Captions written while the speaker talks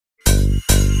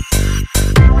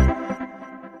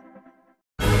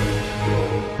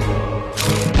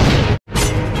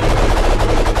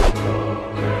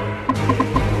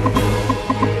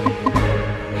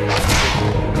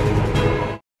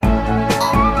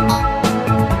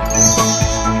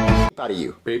out of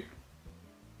you. Beep.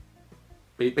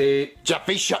 Beep, beep.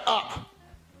 Jeffy, shut up.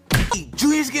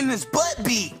 Junior's getting his butt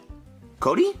beat.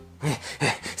 Cody?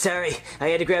 Sorry, I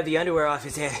had to grab the underwear off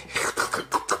his head.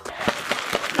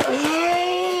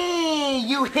 Hey,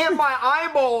 you hit my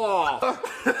eyeball.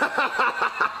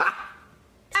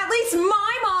 At least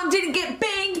my mom didn't get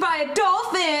banged by a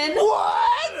dolphin.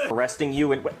 What? Arresting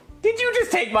you and... Did you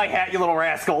just take my hat, you little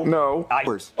rascal? No.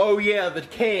 Oh yeah, the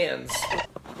cans.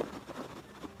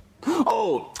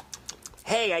 Oh,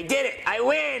 hey, I did it. I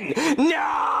win.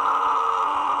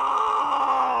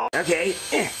 No. Okay.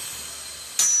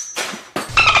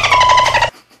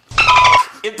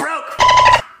 It broke.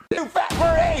 Too fat for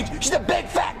her age. She's a big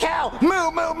fat cow. Moo,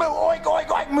 moo, moo. Oink, oink,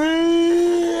 oink.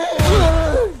 Moo.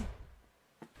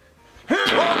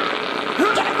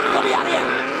 Let me out of here.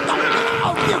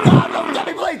 Oh, dear God. Oh,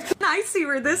 Jeffy, please. I see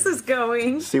where this is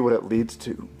going. See what it leads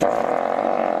to.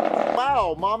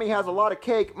 Wow, mommy has a lot of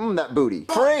cake. That booty.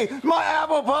 Free. My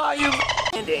apple pie, you.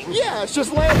 Ending. Yeah, it's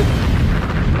just landed.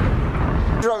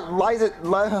 Lies it.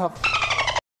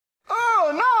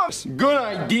 Oh no! Good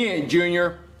idea,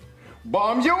 Junior.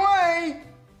 Bombs your way.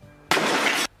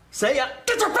 Say ya.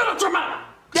 Get your foot out your mouth!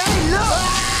 Daddy, look!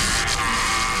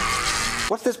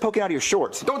 What's this poking out of your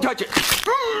shorts? Don't touch it.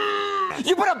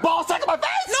 You put a ball sack on my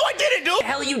face? No, I didn't, dude. What the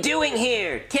hell are you doing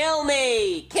here? Kill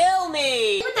me! Kill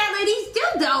me! But that lady's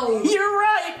dildo. You're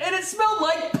right, and it smelled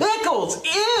like pickles.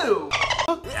 Ew!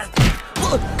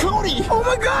 Cody! Oh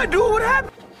my God, dude, what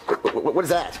happened? What is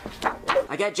that?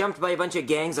 I got jumped by a bunch of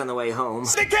gangs on the way home.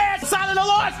 The cat, silent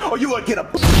alarm, or you would get a.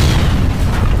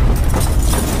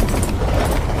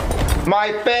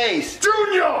 My face!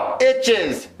 Junior!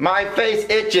 Itches! My face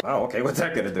itches! Oh, okay, what's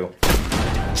that gonna do?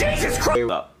 Jesus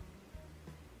Christ!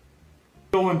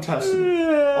 Go intestine.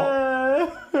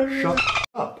 Shut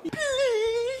up.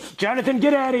 Jonathan,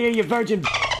 get out of here, you virgin.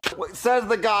 Says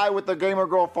the guy with the gamer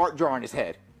girl fart jar on his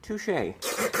head. Touché.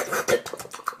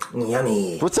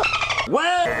 Yummy. What's up?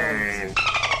 What?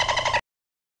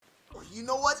 You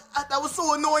know what? That was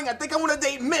so annoying. I think I want to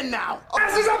date men now.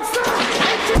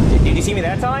 Did you see me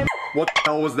that time? What the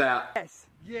hell was that?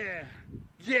 Yeah.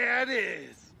 Yeah, it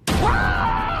is.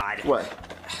 What?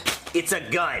 It's a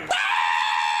gun.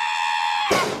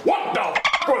 What the f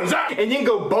was that? And then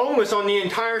go boneless on the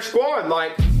entire squad,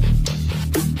 like.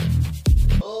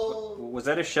 Was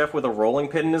that a chef with a rolling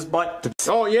pin in his butt?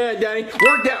 Oh yeah, Daddy,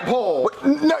 work that pole.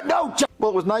 No!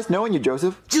 Well, it was nice knowing you,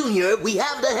 Joseph. Junior, we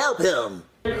have to help him.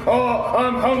 Oh,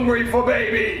 I'm hungry for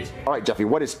babies. Alright, Jeffy,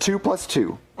 what is 2 plus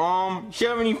 2?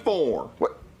 74.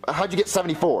 What? How'd you get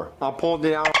 74? I pulled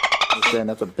it out. Understand,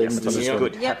 that's a big This is a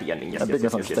misunderstanding. good, happy ending. Yes, A big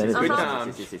misunderstanding. Good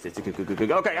times.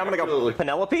 Good. Okay, I'm gonna go.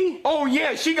 Penelope? Oh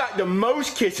yeah, she got the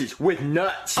most kisses with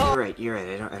nuts. You're right.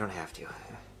 I don't have to.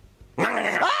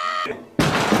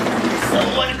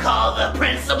 Someone call the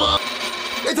principal.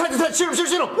 It's shoot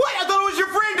him! What? I thought it was your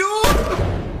friend, dude.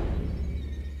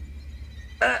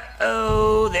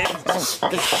 Oh, there.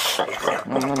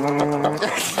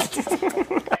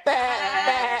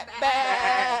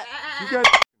 You guys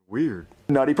weird.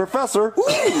 Nutty professor.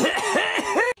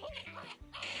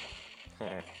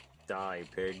 Die,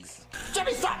 pigs.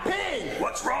 Jeffy, stop peeing!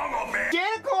 What's wrong, old man?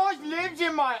 Santa Claus lives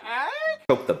in my attic?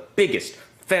 Choke the biggest,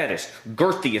 fattest,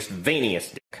 girthiest,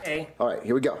 veiniest dick. Okay. Alright,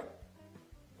 here we go.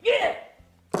 Yeah.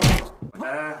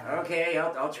 Okay.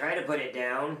 I'll try to put it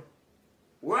down.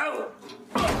 Whoa.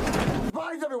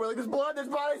 Bodies everywhere, like there's blood, there's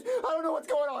bodies. I don't know what's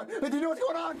going on. Do you know what's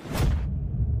going on?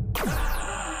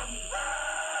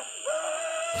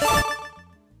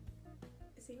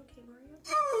 Is he okay, Mario?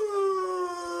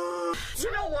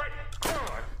 You know what?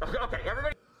 Okay,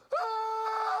 everybody.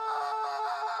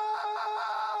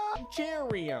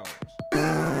 Cheerios.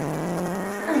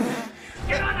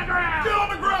 Get on the ground! Get on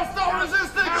the ground! Stop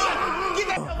resisting! Get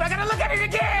that! I gotta look at it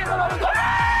again! Stop,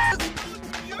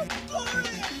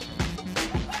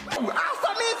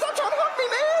 man! Stop trying to hurt me,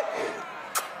 man!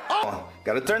 Oh,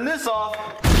 gotta turn this off.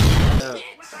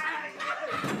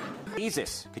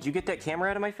 Jesus, could you get that camera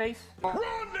out of my face? Run,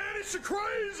 Daddy, she's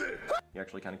crazy! You're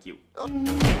actually kind of cute.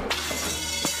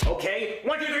 Okay,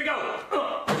 1, 2, 3, go!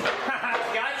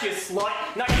 Gotcha,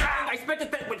 slut! No, I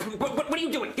expected that. What are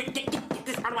you doing? Get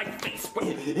this out of my face! Just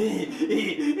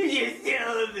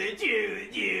tell him the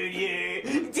truth, Junior.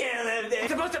 Tell him that. You're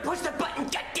supposed to push the button.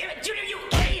 God damn it, Junior, you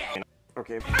idiot!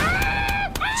 Okay. Junior,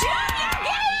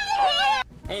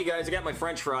 Hey guys, I got my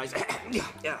French fries.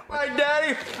 Yeah. Hi,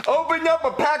 Daddy. Open up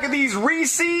a pack of these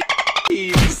Reese's.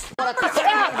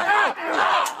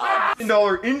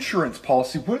 $1 insurance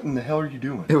policy. What in the hell are you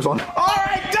doing? It was on. All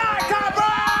right, die, copper!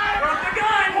 Run the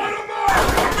gun! One more!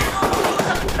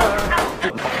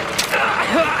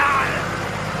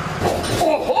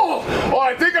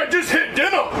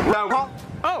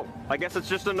 Oh, I guess it's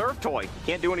just a Nerf toy.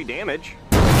 Can't do any damage.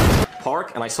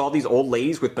 Park, and I saw these old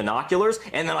ladies with binoculars,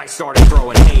 and then I started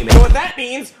throwing haymakers. So what that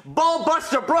means,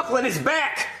 Ballbuster Brooklyn is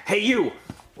back! Hey, you!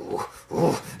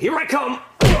 Here I come!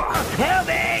 Help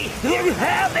me!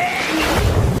 Help me!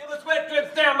 It was wet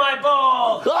drips down my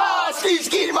balls! Ah,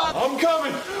 ski, I'm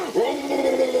coming.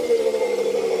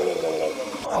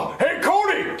 Hey,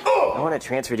 Cody! I want to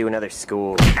transfer to another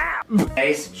school.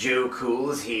 Nice Joe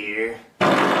Cool's here.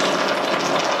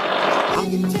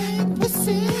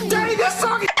 Daddy, this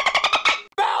song is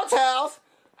Bounce House.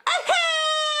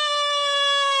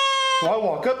 So I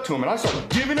walk up to him and I start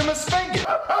giving him a spanking.